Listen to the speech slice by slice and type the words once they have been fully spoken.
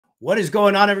What is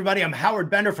going on, everybody? I'm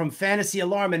Howard Bender from Fantasy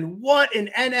Alarm, and what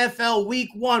an NFL Week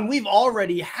 1. We've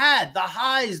already had the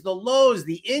highs, the lows,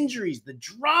 the injuries, the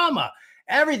drama,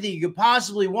 everything you could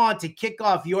possibly want to kick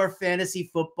off your fantasy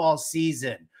football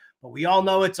season. But we all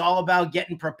know it's all about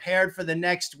getting prepared for the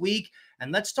next week.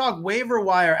 And let's talk waiver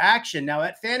wire action. Now,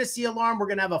 at Fantasy Alarm, we're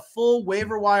going to have a full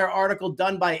waiver wire article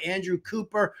done by Andrew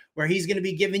Cooper, where he's going to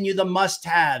be giving you the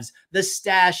must-haves, the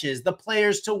stashes, the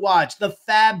players to watch, the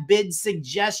fab bid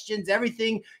suggestions,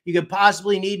 everything you could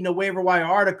possibly need in a waiver wire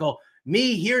article.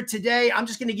 Me here today, I'm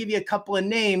just going to give you a couple of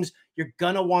names you're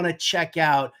going to want to check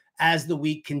out as the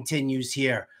week continues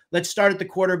here. Let's start at the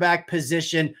quarterback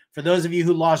position. For those of you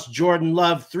who lost Jordan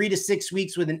Love 3 to 6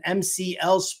 weeks with an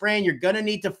MCL sprain, you're going to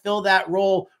need to fill that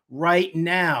role right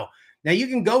now. Now, you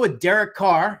can go with Derek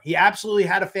Carr. He absolutely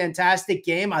had a fantastic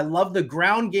game. I love the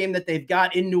ground game that they've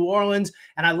got in New Orleans,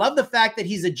 and I love the fact that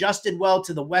he's adjusted well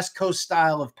to the West Coast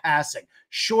style of passing.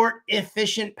 Short,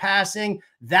 efficient passing,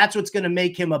 that's what's going to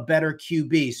make him a better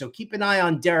QB. So keep an eye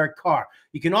on Derek Carr.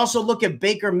 You can also look at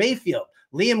Baker Mayfield.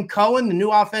 Liam Cohen, the new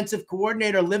offensive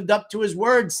coordinator, lived up to his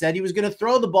word, said he was going to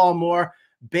throw the ball more.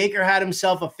 Baker had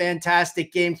himself a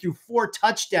fantastic game, threw 4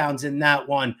 touchdowns in that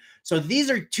one. So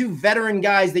these are 2 veteran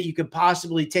guys that you could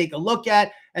possibly take a look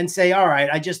at and say, all right,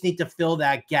 I just need to fill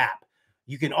that gap.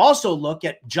 You can also look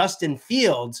at Justin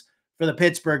Fields for the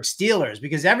Pittsburgh Steelers,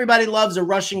 because everybody loves a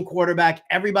rushing quarterback.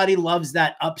 Everybody loves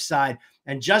that upside.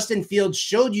 And Justin Fields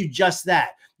showed you just that.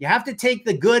 You have to take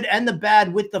the good and the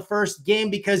bad with the first game,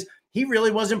 because he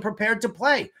really wasn't prepared to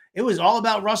play. It was all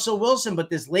about Russell Wilson, but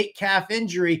this late calf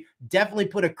injury definitely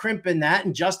put a crimp in that,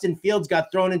 and Justin Fields got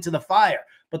thrown into the fire.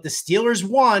 But the Steelers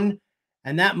won,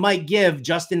 and that might give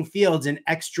Justin Fields an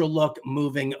extra look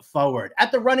moving forward.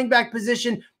 At the running back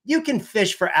position, you can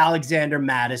fish for Alexander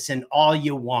Mattison all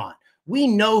you want. We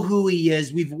know who he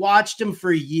is. We've watched him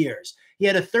for years. He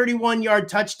had a 31-yard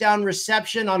touchdown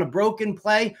reception on a broken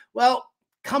play. Well,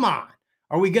 come on.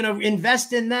 Are we going to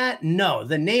invest in that? No.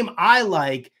 The name I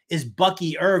like is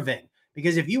Bucky Irving,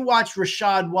 because if you watch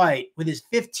Rachaad White with his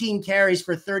 15 carries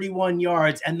for 31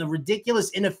 yards and the ridiculous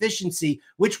inefficiency,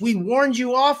 which we warned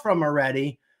you off from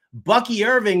already, Bucky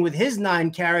Irving with his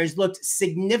 9 carries looked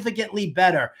significantly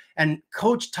better. And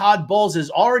Coach Todd Bowles has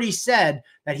already said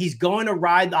that he's going to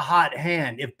ride the hot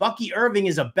hand. If Bucky Irving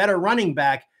is a better running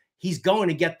back, he's going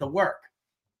to get the work.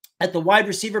 At the wide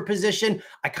receiver position,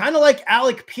 I kind of like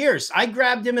Alec Pierce. I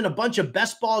grabbed him in a bunch of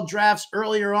best ball drafts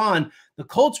earlier on. The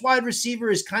Colts wide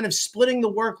receiver is kind of splitting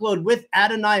the workload with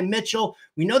Adonai Mitchell.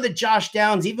 We know that Josh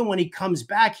Downs, even when he comes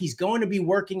back, he's going to be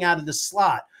working out of the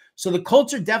slot. So the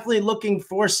Colts are definitely looking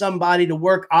for somebody to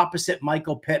work opposite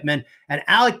Michael Pittman. And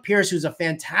Alec Pierce, who's a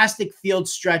fantastic field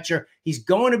stretcher, he's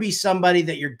going to be somebody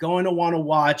that you're going to want to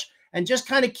watch and just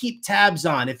kind of keep tabs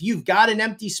on. If you've got an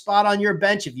empty spot on your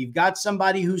bench, if you've got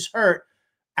somebody who's hurt,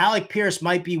 Alec Pierce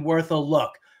might be worth a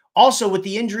look. Also, with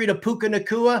the injury to Puka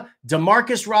Nacua,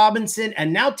 Demarcus Robinson,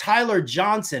 and now Tyler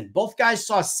Johnson, both guys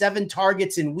saw 7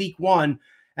 targets in week 1.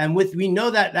 And we know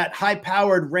that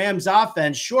high-powered Rams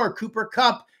offense, sure, Cooper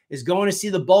Kupp is going to see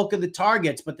the bulk of the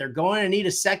targets, but they're going to need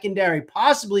a secondary,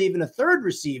 possibly even a third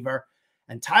receiver.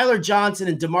 And Tyler Johnson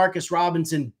and Demarcus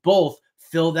Robinson both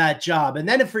fill that job. And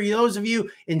then for those of you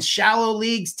in shallow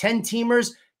leagues,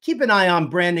 10-teamers, keep an eye on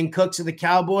Brandin Cooks of the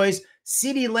Cowboys.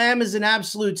 CeeDee Lamb is an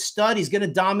absolute stud. He's going to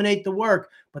dominate the work,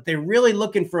 but they're really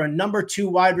looking for a number 2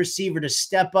 wide receiver to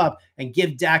step up and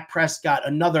give Dak Prescott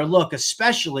another look,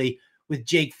 especially with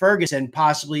Jake Ferguson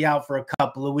possibly out for a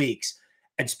couple of weeks.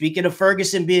 And speaking of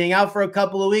Ferguson being out for a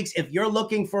couple of weeks, if you're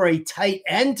looking for a tight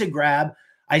end to grab,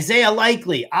 Isaiah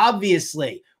Likely,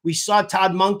 obviously. We saw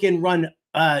Todd Monken run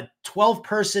 12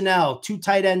 personnel, 2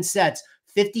 tight end sets,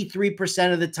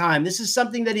 53% of the time. This is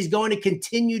something that he's going to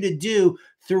continue to do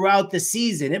throughout the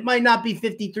season. It might not be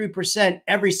 53%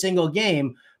 every single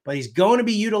game, but he's going to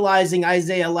be utilizing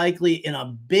Isaiah Likely in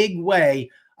a big way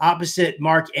opposite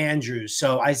Mark Andrews.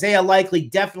 So Isaiah Likely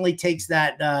definitely takes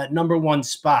that number 1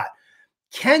 spot.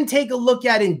 Can take a look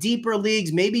at in deeper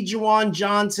leagues, maybe Juwan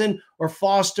Johnson or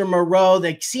Foster Moreau.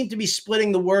 They seem to be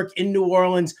splitting the work in New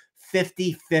Orleans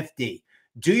 50-50.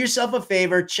 Do yourself a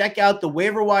favor, check out the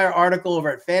waiver wire article over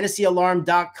at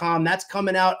fantasyalarm.com. That's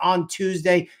coming out on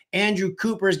Tuesday. Andrew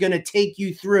Cooper is going to take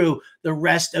you through the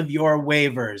rest of your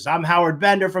waivers. I'm Howard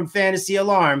Bender from Fantasy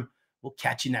Alarm. We'll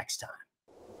catch you next time.